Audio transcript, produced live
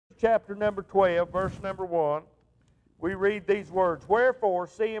chapter number 12, verse number 1, we read these words, "Wherefore,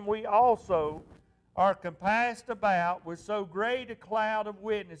 seeing we also are compassed about with so great a cloud of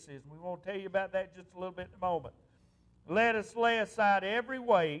witnesses." We want to tell you about that just a little bit in a moment. "Let us lay aside every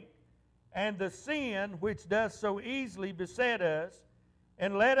weight and the sin which does so easily beset us,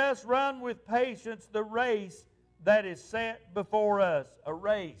 and let us run with patience the race that is set before us." A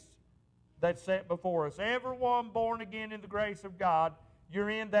race that's set before us. Everyone born again in the grace of God, you're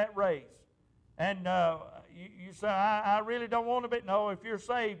in that race. And you say, I really don't want to be. No, if you're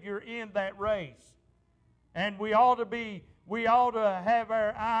saved, you're in that race. And we ought to have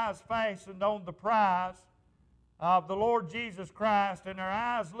our eyes fastened on the prize of the Lord Jesus Christ, and our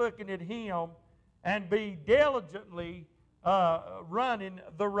eyes looking at Him, and be diligently running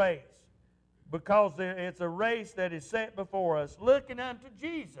the race, because it's a race that is set before us, looking unto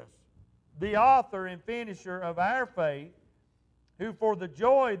Jesus, the author and finisher of our faith, who for the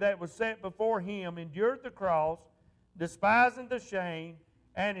joy that was set before Him endured the cross, despising the shame,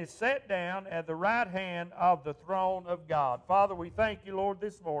 and is set down at the right hand of the throne of God. Father, we thank you, Lord,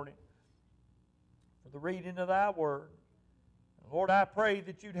 this morning for the reading of thy word. Lord, I pray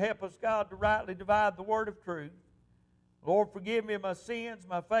that you'd help us, God, to rightly divide the word of truth. Lord, forgive me of my sins,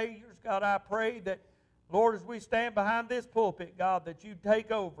 my failures. God, I pray that, Lord, as we stand behind this pulpit, God, that you'd take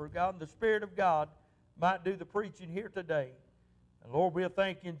over, God, and the Spirit of God might do the preaching here today. And Lord, we'll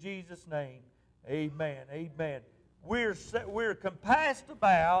thank you in Jesus' name. Amen. Amen. We're compassed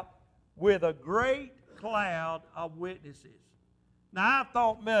about with a great cloud of witnesses. Now, I've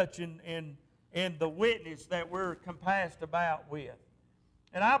thought much in the witness that we're compassed about with.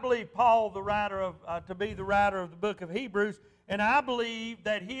 And I believe Paul, the writer of, to be the writer of the book of Hebrews, and I believe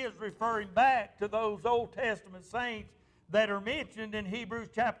that he is referring back to those Old Testament saints that are mentioned in Hebrews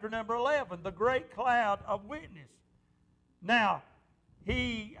chapter number 11, the great cloud of witness. Now,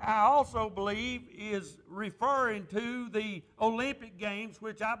 I also believe, is referring to the Olympic Games,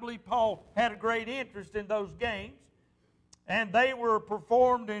 which I believe Paul had a great interest in those games. And they were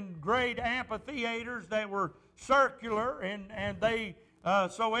performed in great amphitheaters that were circular, and they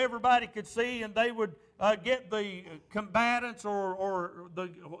so everybody could see, and they would get the combatants or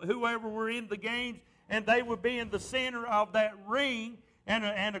whoever were in the games, and they would be in the center of that ring,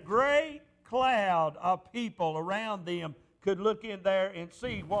 and a great cloud of people around them could look in there and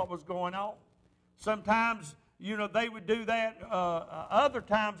see what was going on. Sometimes, they would do that. Other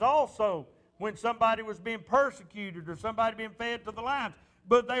times also, when somebody was being persecuted or somebody being fed to the lions.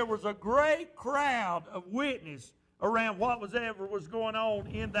 But there was a great crowd of witness around whatever was going on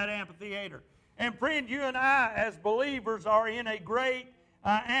in that amphitheater. And friend, you and I as believers are in a great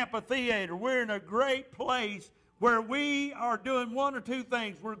amphitheater. We're in a great place where we are doing one or two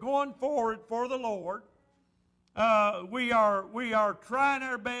things. We're going forward for the Lord. We are trying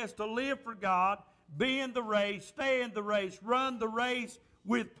our best to live for God, be in the race, stay in the race, run the race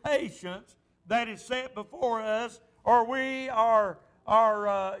with patience that is set before us, or we are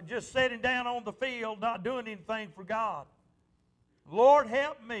just sitting down on the field not doing anything for God. Lord,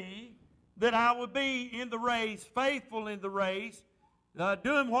 help me that I would be in the race, faithful in the race,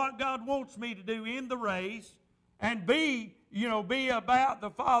 doing what God wants me to do in the race, and be about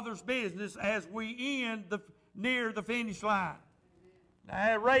the Father's business as we end near the finish line. Now,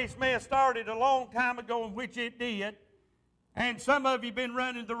 that race may have started a long time ago, in which it did, and some of you have been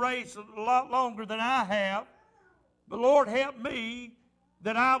running the race a lot longer than I have. But Lord, help me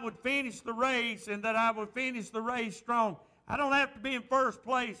that I would finish the race, and that I would finish the race strong. I don't have to be in first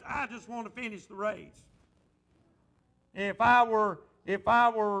place. I just want to finish the race. If I were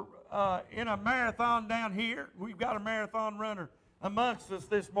in a marathon down here, we've got a marathon runner amongst us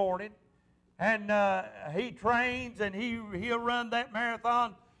this morning. And he trains, and he'll run that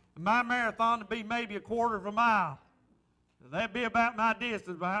marathon. My marathon would be maybe a quarter of a mile. That'd be about my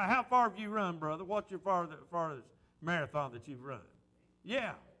distance. But how far have you run, brother? What's your farthest marathon that you've run?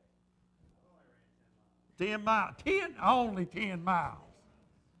 Yeah. 10 miles. Only 10 miles.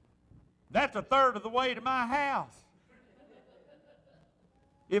 That's a third of the way to my house.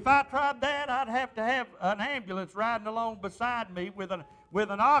 If I tried that, I'd have to have an ambulance riding along beside me with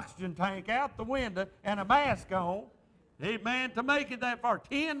an oxygen tank out the window and a mask on, amen, to make it that far.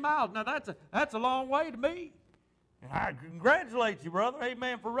 10 miles. Now, that's a long way to me. And I congratulate you, brother,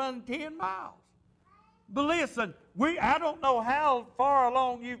 amen, for running 10 miles. But listen, I don't know how far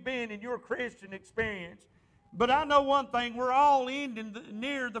along you've been in your Christian experience, but I know one thing. We're all ending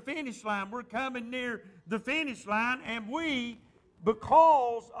near the finish line. We're coming near the finish line, and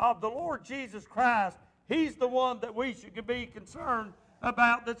because of the Lord Jesus Christ, He's the one that we should be concerned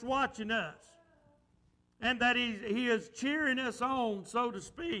about that's watching us. and that He is cheering us on, so to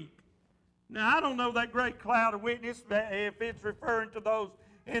speak. Now, I don't know that great cloud of witness, if it's referring to those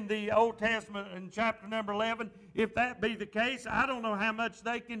in the Old Testament in chapter number 11. If that be the case, I don't know how much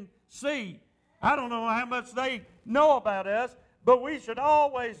they can see. I don't know how much they know about us, but we should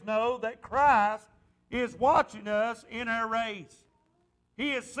always know that Christ is watching us in our race.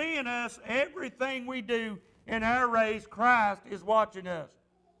 He is seeing us, everything we do in our race. Christ is watching us.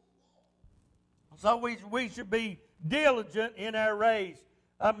 So we should be diligent in our race.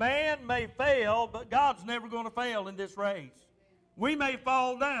 A man may fail, but God's never going to fail in this race. We may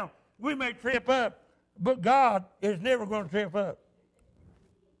fall down. We may trip up, but God is never going to trip up.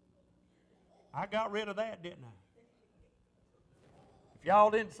 I got rid of that, didn't I? If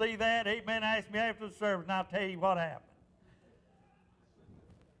y'all didn't see that, amen, ask me after the service, and I'll tell you what happened.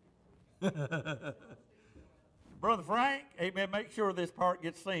 Brother Frank, amen, make sure this part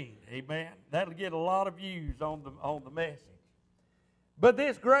gets seen, amen. That'll get a lot of views on the message. But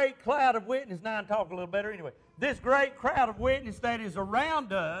this great cloud of witness, now I'm talking a little better anyway, this great crowd of witness that is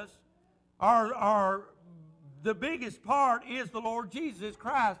around us, the biggest part is the Lord Jesus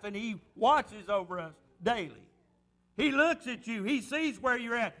Christ, and He watches over us daily. He looks at you. He sees where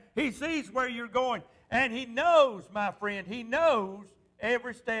you're at. He sees where you're going. And He knows, my friend, He knows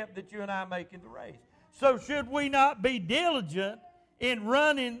every step that you and I make in the race. So should we not be diligent in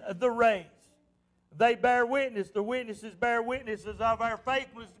running the race? They bear witness. The witnesses bear witnesses of our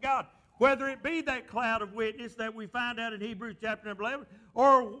faithfulness to God. Whether it be that cloud of witness that we find out in Hebrews chapter number 11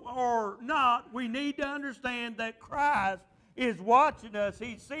 or not, we need to understand that Christ is watching us.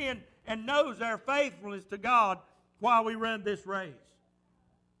 He's seeing and knows our faithfulness to God while we run this race.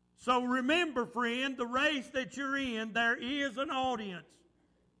 So remember, friend, the race that you're in, there is an audience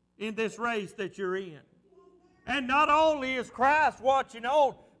in this race that you're in. And not only is Christ watching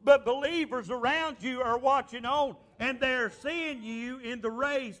on, but believers around you are watching on, and they're seeing you in the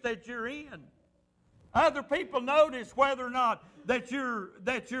race that you're in. Other people notice whether or not that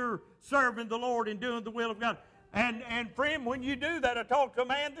you're serving the Lord and doing the will of God. And friend, when you do that, I talked to a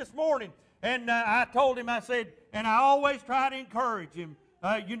man this morning, and I told him, I said, and I always try to encourage him,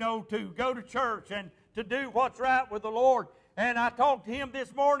 to go to church and to do what's right with the Lord. And I talked to him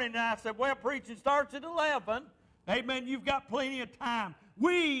this morning, and I said, well, preaching starts at 11. Amen, you've got plenty of time.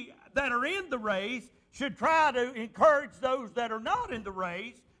 We that are in the race should try to encourage those that are not in the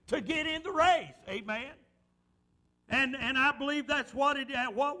race to get in the race. Amen. And I believe that's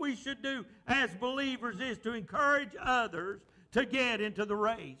what we should do as believers, is to encourage others to get into the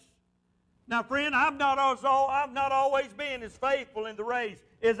race. Now, friend, I'm not always being as faithful in the race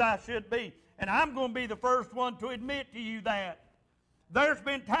as I should be. And I'm going to be the first one to admit to you that. There's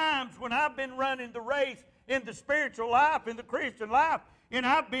been times when I've been running the race in the spiritual life, in the Christian life, and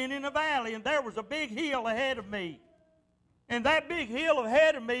I've been in a valley, and there was a big hill ahead of me. And that big hill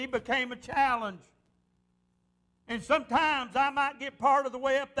ahead of me became a challenge. And sometimes I might get part of the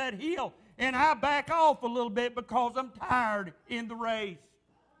way up that hill, and I back off a little bit because I'm tired in the race.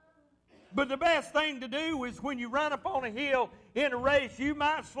 But the best thing to do is when you run up on a hill in a race, you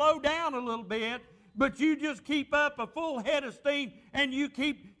might slow down a little bit, but you just keep up a full head of steam, and you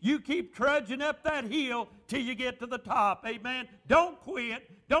keep trudging up that hill till you get to the top. Amen. Don't quit.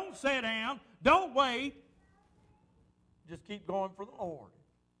 Don't sit down. Don't wait. Just keep going for the Lord.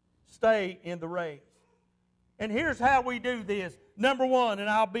 Stay in the race. And here's how we do this. Number one, and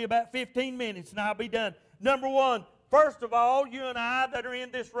I'll be about 15 minutes and I'll be done. Number one, first of all, you and I that are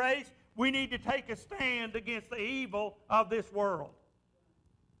in this race, we need to take a stand against the evil of this world.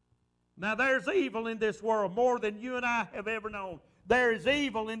 Now, there's evil in this world more than you and I have ever known. There is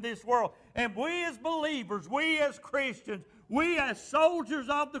evil in this world. And we as believers, we as Christians, we as soldiers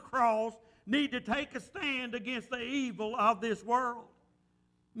of the cross need to take a stand against the evil of this world.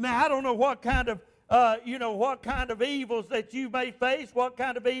 Now, I don't know what kind of evils that you may face, what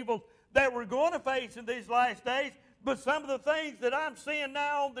kind of evils that we're going to face in these last days, but some of the things that I'm seeing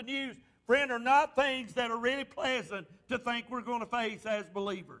now on the news, friend, are not things that are really pleasant to think we're going to face as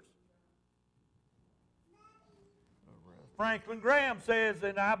believers. Franklin Graham says,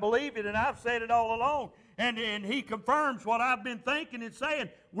 and I believe it, and I've said it all along, and he confirms what I've been thinking and saying.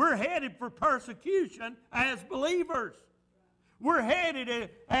 We're headed for persecution as believers. We're headed,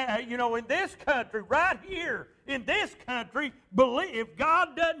 in this country, right here, in this country, if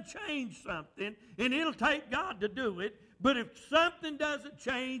God doesn't change something, and it'll take God to do it, but if something doesn't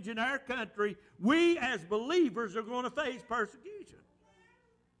change in our country, we as believers are going to face persecution.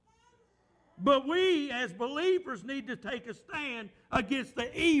 But we as believers need to take a stand against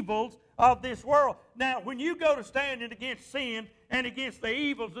the evils of this world. Now, when you go to standing against sin and against the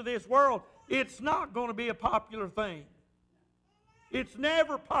evils of this world, it's not going to be a popular thing. It's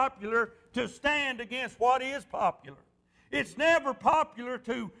never popular to stand against what is popular. It's never popular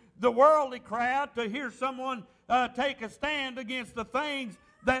to the worldly crowd to hear someone take a stand against the things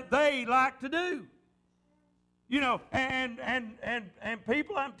that they like to do. You know, and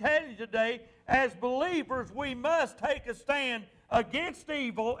people, I'm telling you today, as believers, we must take a stand against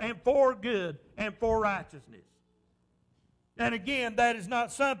evil and for good and for righteousness. And again, that is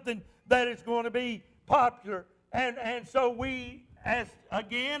not something that is going to be popular. And so we, as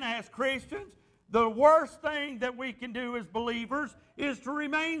Christians, the worst thing that we can do as believers is to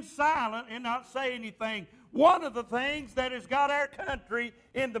remain silent and not say anything. One of the things that has got our country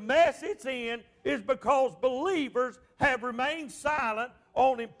in the mess it's in is because believers have remained silent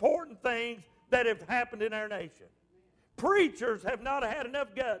on important things that have happened in our nation. Preachers have not had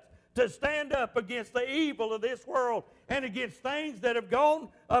enough guts to stand up against the evil of this world and against things that have gone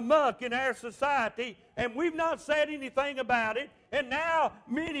amok in our society, and we've not said anything about it, and now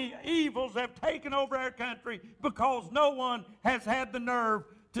many evils have taken over our country because no one has had the nerve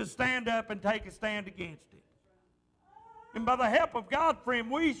to stand up and take a stand against it. And by the help of God, friend,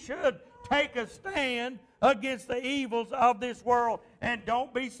 we should take a stand against the evils of this world, and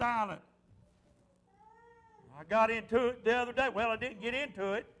don't be silent. I got into it the other day. Well, I didn't get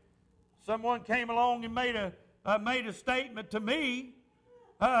into it. Someone came along and made a statement to me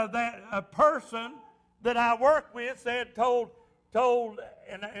that a person that I work with said, told,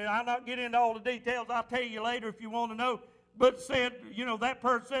 and I'll not get into all the details. I'll tell you later if you want to know. But said, you know, that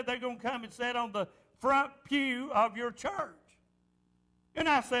person said they're going to come and sit on the front pew of your church. And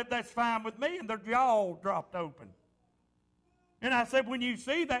I said, that's fine with me. And their jaw dropped open. And I said, when you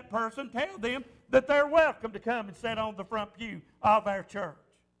see that person, tell them that they're welcome to come and sit on the front pew of our church.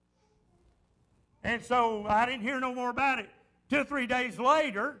 And so I didn't hear no more about it. 2 or 3 days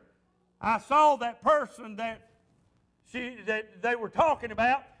later, I saw that person that they were talking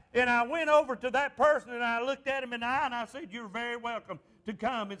about, and I went over to that person and I looked at him in the eye and I said, you're very welcome to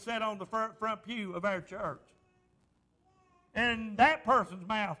come and sit on the front pew of our church. And that person's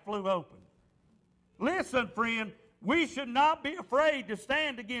mouth flew open. Listen, friend, we should not be afraid to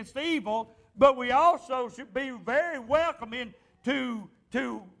stand against evil, but we also should be very welcoming to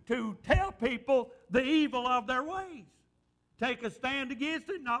tell people the evil of their ways. Take a stand against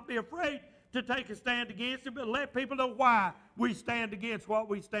it, not be afraid to take a stand against it, but let people know why we stand against what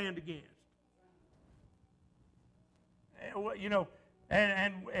we stand against. You know,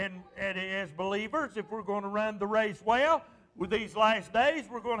 and as believers, if we're going to run the race well, with these last days,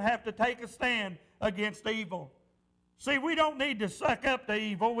 we're going to have to take a stand against evil. See, we don't need to suck up to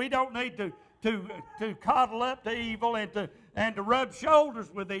evil. We don't need to coddle up to evil and to rub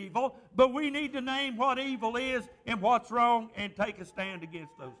shoulders with evil, but we need to name what evil is and what's wrong and take a stand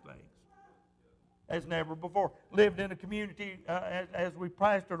against those things. As never before. Lived in a community, as we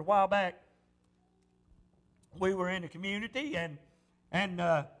pastored a while back, we were in a community, and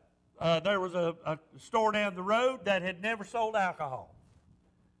there was a store down the road that had never sold alcohol.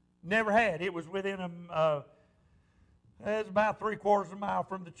 Never had. It was within it was about 3/4 of a mile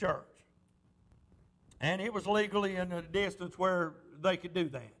from the church. And it was legally in a distance where they could do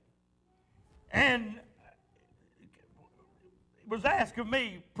that. And it was asked of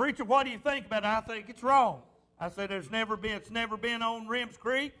me, preacher, what do you think about it? I think it's wrong. I said, it's never been on Rims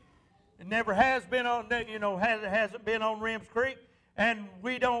Creek. It never has been on, hasn't been on Rims Creek. And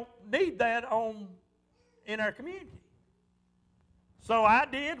we don't need that in our community. So I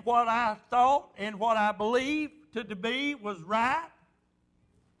did what I thought and what I believed to be was right.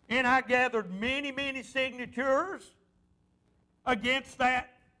 And I gathered many, many signatures against that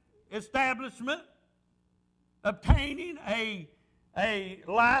establishment obtaining a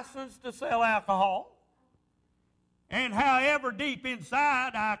license to sell alcohol. And however deep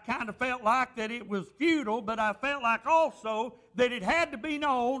inside, I kind of felt like that it was futile, but I felt like also that it had to be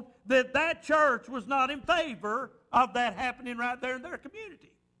known that that church was not in favor of that happening right there in their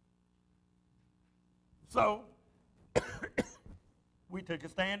community. So we took a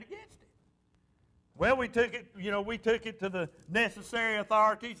stand against it. Well, we took it to the necessary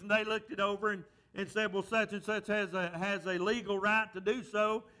authorities, and they looked it over and said, well, such and such has a legal right to do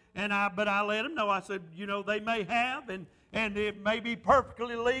so. But I let them know. I said, they may have, and it may be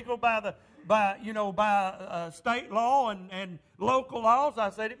perfectly legal by state law and local laws. I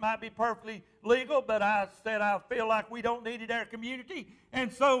said it might be perfectly legal, but I said I feel like we don't need it in our community,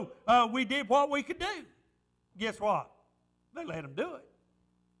 and so we did what we could do. Guess what? They let them do it.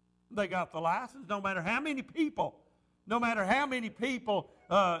 They got the license. No matter how many people signed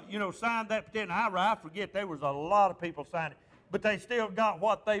that petition. I forget there was a lot of people signed it. But they still got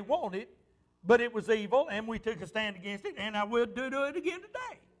what they wanted but it was evil, and we took a stand against it, and I will do it again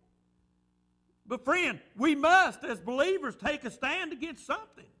today. But friend, we must, as believers, take a stand against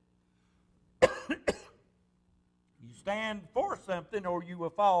something. You stand for something, or you will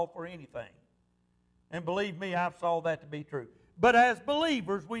fall for anything. And believe me, I've saw that to be true. But as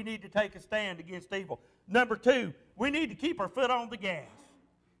believers, we need to take a stand against evil. Number two, we need to keep our foot on the gas.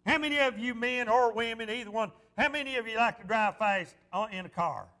 How many of you men or women, either one, how many of you like to drive fast in a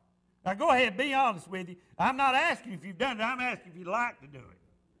car? Now go ahead, be honest with you. I'm not asking if you've done it. I'm asking if you'd like to do it.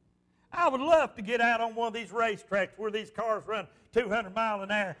 I would love to get out on one of these racetracks where these cars run 200 miles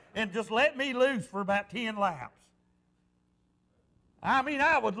an hour and just let me loose for about 10 laps. I mean,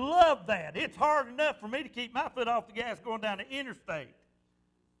 I would love that. It's hard enough for me to keep my foot off the gas going down the interstate.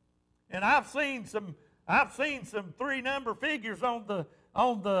 And I've seen some 3-number figures on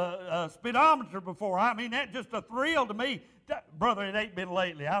the speedometer before. I mean, that's just a thrill to me. Brother, it ain't been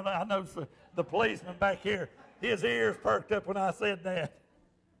lately. I know the policeman back here, his ears perked up when I said that.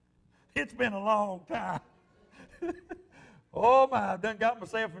 It's been a long time. Oh my, I've done got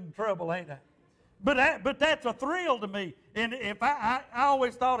myself in trouble, ain't I? But that's a thrill to me. And if I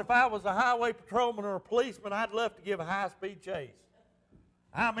always thought if I was a highway patrolman or a policeman, I'd love to give a high-speed chase.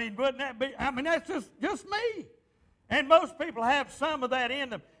 I mean, wouldn't that be? I mean, that's just me. And most people have some of that in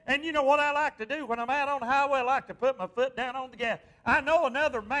them. And you know what I like to do when I'm out on the highway? I like to put my foot down on the gas. I know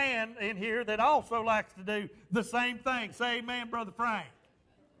another man in here that also likes to do the same thing. Say amen, Brother Frank.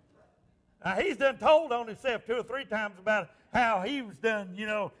 Now, he's done told on himself 2 or 3 times about how he was done, you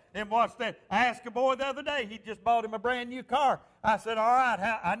know, and watch that. I asked a boy the other day, he just bought him a brand new car. I said, all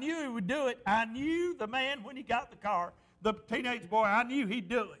right, I knew he would do it. I knew the man when he got the car, the teenage boy, I knew he'd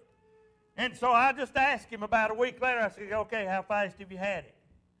do it. And so I just asked him about a week later, I said, okay, how fast have you had it?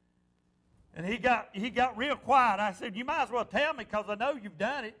 And he got real quiet. I said, you might as well tell me because I know you've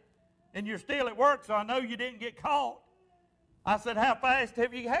done it, and you're still at work, so I know you didn't get caught. I said, how fast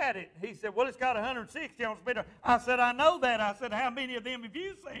have you had it? He said, well, it's got 160 on speedometer. I said, I know that. I said, how many of them have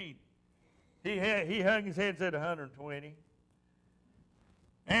you seen? He hung his head and said 120.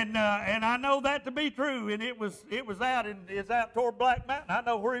 And I know that to be true. And it was out toward Black Mountain. I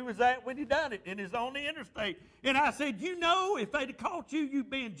know where he was at when he done it, and it's on the interstate. And I said, you know, if they'd have caught you,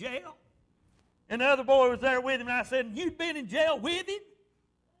 you'd be in jail. And the other boy was there with him, and I said, you'd been in jail with him,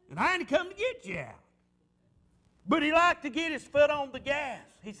 and I ain't come to get you out. But he liked to get his foot on the gas.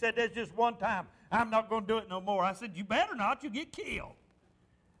 He said, there's just one time. I'm not going to do it no more. I said, you better not. You'll get killed.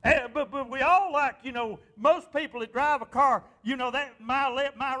 But we all like, you know, most people that drive a car, you know, that my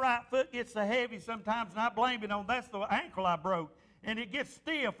right foot gets so heavy sometimes, and I blame it on, that's the ankle I broke. And it gets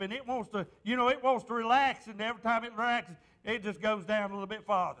stiff, and it wants to, you know, it wants to relax, and every time it relaxes, it just goes down a little bit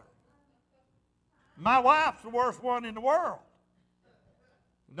farther. My wife's the worst one in the world.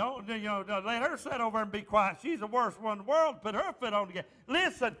 Don't let her sit over and be quiet. She's the worst one in the world. Put her foot on the gas.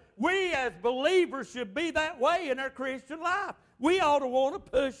 Listen, we as believers should be that way in our Christian life. We ought to want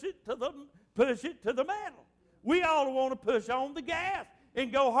to push it to the metal. We ought to want to push on the gas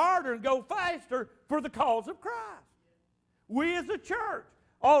and go harder and go faster for the cause of Christ. We as a church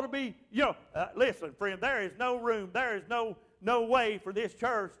ought to be, listen, friend, there is no room, there is no way for this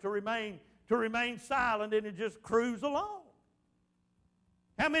church to remain silent and to just cruise along.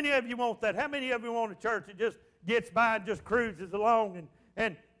 How many of you want that? How many of you want a church that just gets by and just cruises along?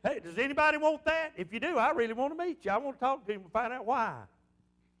 And hey, does anybody want that? If you do, I really want to meet you. I want to talk to you and find out why.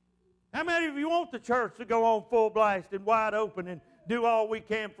 How many of you want the church to go on full blast and wide open and do all we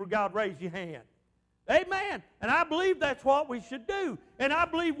can for God? Raise your hand. Amen. And I believe that's what we should do. And I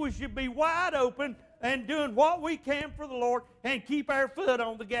believe we should be wide open and doing what we can for the Lord and keep our foot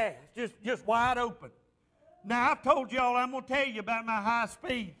on the gas. Just wide open. Now, I've told y'all I'm going to tell you about my high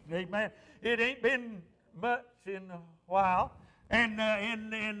speed. Amen. It ain't been much in a while. And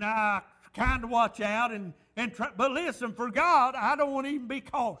I kind of watch out and try. But listen, for God, I don't want to even be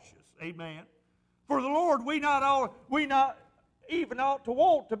cautious. Amen. For the Lord, we not even ought to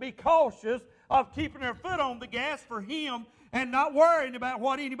want to be cautious of keeping our foot on the gas for Him and not worrying about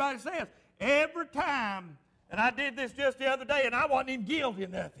what anybody says. Every time, and I did this just the other day, and I wasn't even guilty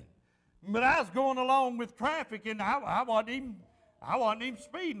of nothing. But I was going along with traffic, and I wasn't even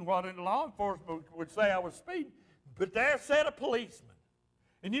speeding. What the law enforcement would say I was speeding. But there sat a policeman.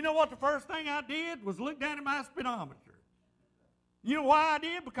 And you know what the first thing I did was look down at my speedometer. You know why I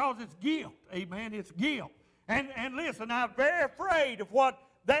did? Because it's guilt. Amen. It's guilt. And listen, I'm very afraid of what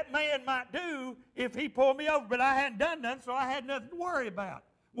that man might do if he pulled me over. But I hadn't done nothing, so I had nothing to worry about.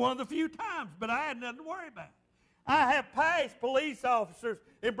 One of the few times, but I had nothing to worry about. I have passed police officers,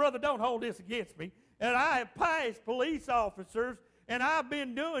 and brother, don't hold this against me, and I have passed police officers and I've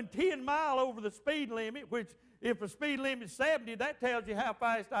been doing 10 miles over the speed limit, which if the speed limit is 70, that tells you how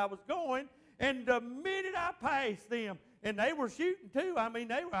fast I was going. And the minute I passed them, and they were shooting too.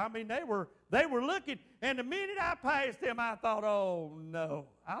 They were looking. And the minute I passed them, I thought, oh no,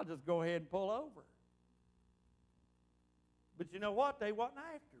 I'll just go ahead and pull over. But you know what? They wasn't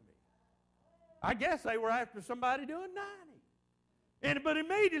after me. I guess they were after somebody doing 90. But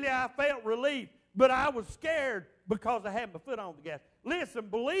immediately I felt relief. But I was scared because I had my foot on the gas. Listen,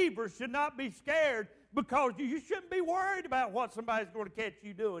 believers should not be scared because you shouldn't be worried about what somebody's going to catch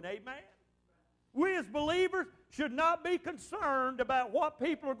you doing. Amen? We as believers should not be concerned about what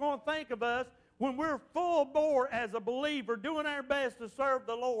people are going to think of us when we're full bore as a believer, doing our best to serve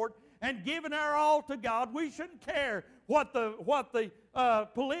the Lord and giving our all to God. We shouldn't care what the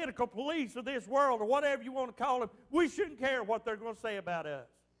political police of this world or whatever you want to call them, we shouldn't care what they're going to say about us.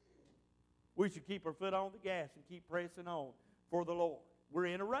 We should keep our foot on the gas and keep pressing on for the Lord. We're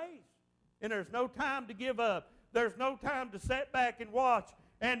in a race, and there's no time to give up. There's no time to sit back and watch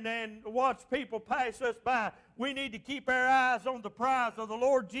and then watch people pass us by. We need to keep our eyes on the prize of the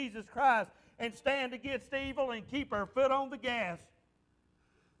Lord Jesus Christ and stand against evil and keep our foot on the gas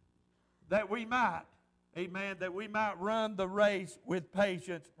that we might, amen, that we might run the race with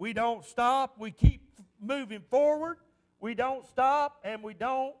patience. We don't stop. We keep moving forward. We don't stop, and we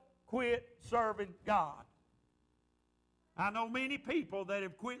don't quit serving God. I know many people that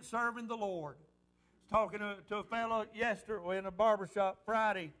have quit serving the Lord. Talking to a fellow yesterday in a barbershop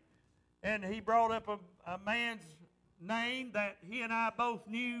Friday, and he brought up a man's name that he and I both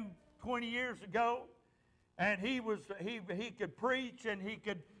knew 20 years ago, and he could preach and he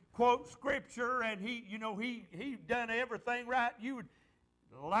could quote scripture, and he done everything right.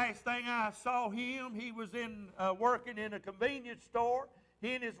 The last thing I saw him, he was working in a convenience store.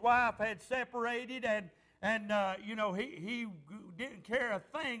 He and his wife had separated, and he didn't care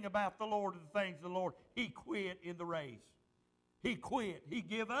a thing about the Lord or the things of the Lord. He quit in the race. He quit. He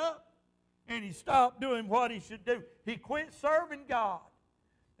gave up, and he stopped doing what he should do. He quit serving God.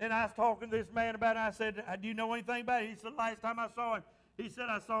 And I was talking to this man about it. I said, do you know anything about it? He said, last time I saw him, he said,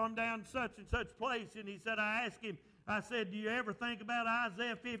 I saw him down such and such place. And he said, I asked him, I said, do you ever think about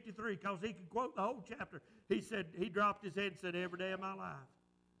Isaiah 53? Because he could quote the whole chapter. He said, he dropped his head and said, every day of my life.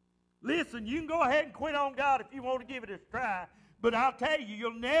 Listen, you can go ahead and quit on God if you want to give it a try, but I'll tell you,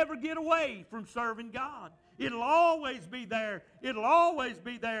 you'll never get away from serving God. It'll always be there. It'll always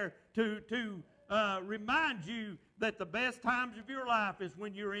be there to remind you that the best times of your life is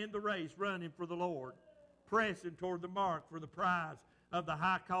when you're in the race running for the Lord, pressing toward the mark for the prize of the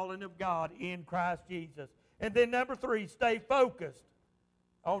high calling of God in Christ Jesus. And then number 3, stay focused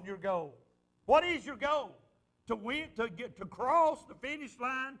on your goal. What is your goal? To cross the finish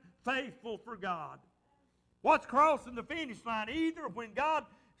line faithful for God. What's crossing the finish line? Either when God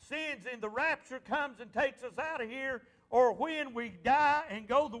sends and the rapture comes and takes us out of here, or when we die and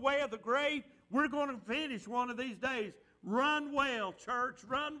go the way of the grave, we're going to finish one of these days. Run well, church,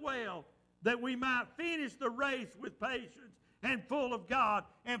 run well, that we might finish the race with patience and full of God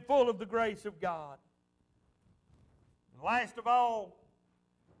and full of the grace of God. And last of all,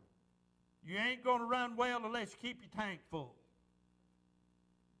 you ain't going to run well unless you keep your tank full.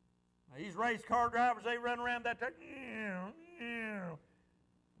 Now, these race car drivers, they run around that tank.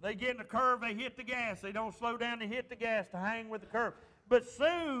 They get in the curve, they hit the gas. They don't slow down to hit the gas to hang with the curve. But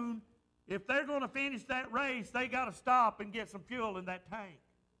soon, if they're going to finish that race, they got to stop and get some fuel in that tank.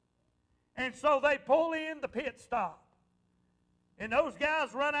 And so they pull in the pit stop. And those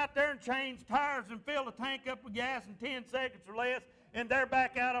guys run out there and change tires and fill the tank up with gas in 10 seconds or less, and they're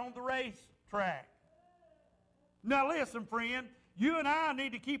back out on the race track. Now listen, friend, you and I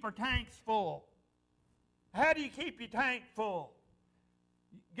need to keep our tanks full. How do you keep your tank full?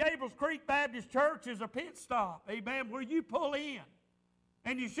 Gables Creek Baptist Church is a pit stop, amen, where you pull in.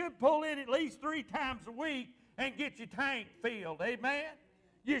 And you should pull in at least 3 times a week and get your tank filled, amen?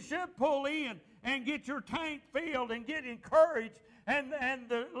 You should pull in and get your tank filled and get encouraged and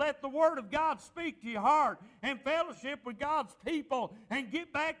let the Word of God speak to your heart and fellowship with God's people and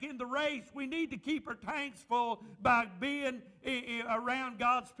get back in the race. We need to keep our tanks full by being around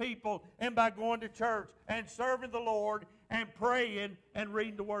God's people and by going to church and serving the Lord and praying and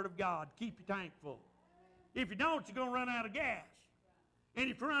reading the Word of God. Keep your tank full. If you don't, you're going to run out of gas. And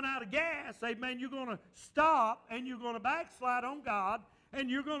if you run out of gas, amen, you're going to stop and you're going to backslide on God, and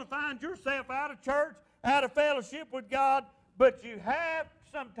you're going to find yourself out of church, out of fellowship with God. But you have,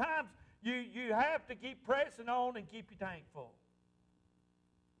 sometimes, you have to keep pressing on and keep your tank full.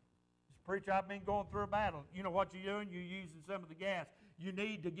 This preacher, I've been going through a battle. You know what you're doing? You're using some of the gas. you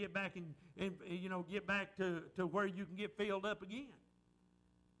need to get back and get back to where you can get filled up again.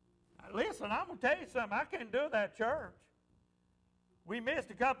 Listen, I'm going to tell you something. I can't do that, church. We missed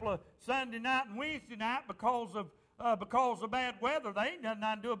a couple of Sunday night and Wednesday night because of bad weather. There ain't nothing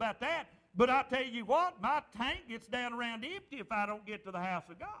I can do about that. But I tell you what, my tank gets down around empty if I don't get to the house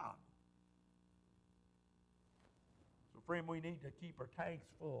of God. So, friend, we need to keep our tanks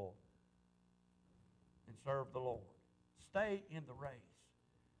full and serve the Lord. Stay in the race.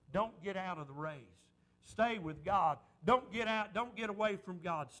 Don't get out of the race. Stay with God. Don't get out. Don't get away from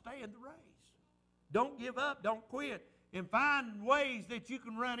God. Stay in the race. Don't give up. Don't quit. And find ways that you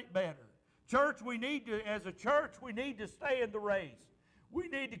can run it better. Church, as a church, we need to stay in the race. We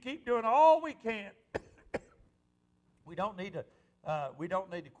need to keep doing all we can. We don't need to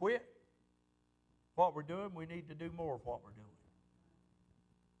quit what we're doing. We need to do more of what we're doing.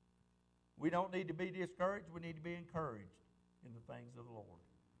 We don't need to be discouraged. We need to be encouraged in the things of the Lord.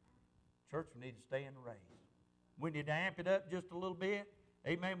 Church, we need to stay in the race. We need to amp it up just a little bit.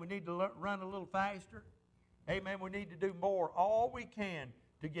 Amen. We need to run a little faster. Amen. We need to do more. All we can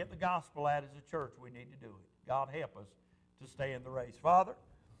to get the gospel out as a church, we need to do it. God help us to stay in the race. Father,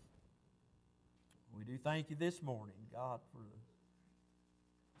 we do thank you this morning, God, for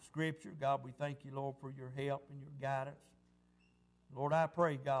the Scripture. God, we thank you, Lord, for your help and your guidance. Lord, I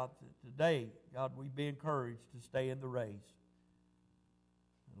pray, God, that today, God, we be encouraged to stay in the race.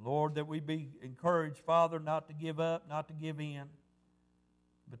 Lord, that we be encouraged, Father, not to give up, not to give in,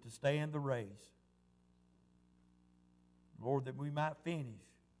 but to stay in the race. Lord, that we might finish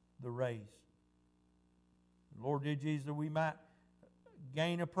the race. Lord, dear Jesus, that we might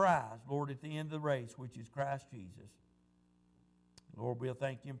gain a prize, Lord, at the end of the race, which is Christ Jesus. Lord, we'll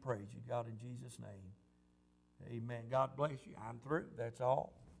thank you and praise you, God, in Jesus' name. Amen. God bless you. I'm through. That's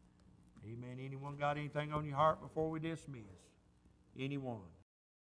all. Amen. Anyone got anything on your heart before we dismiss? Anyone?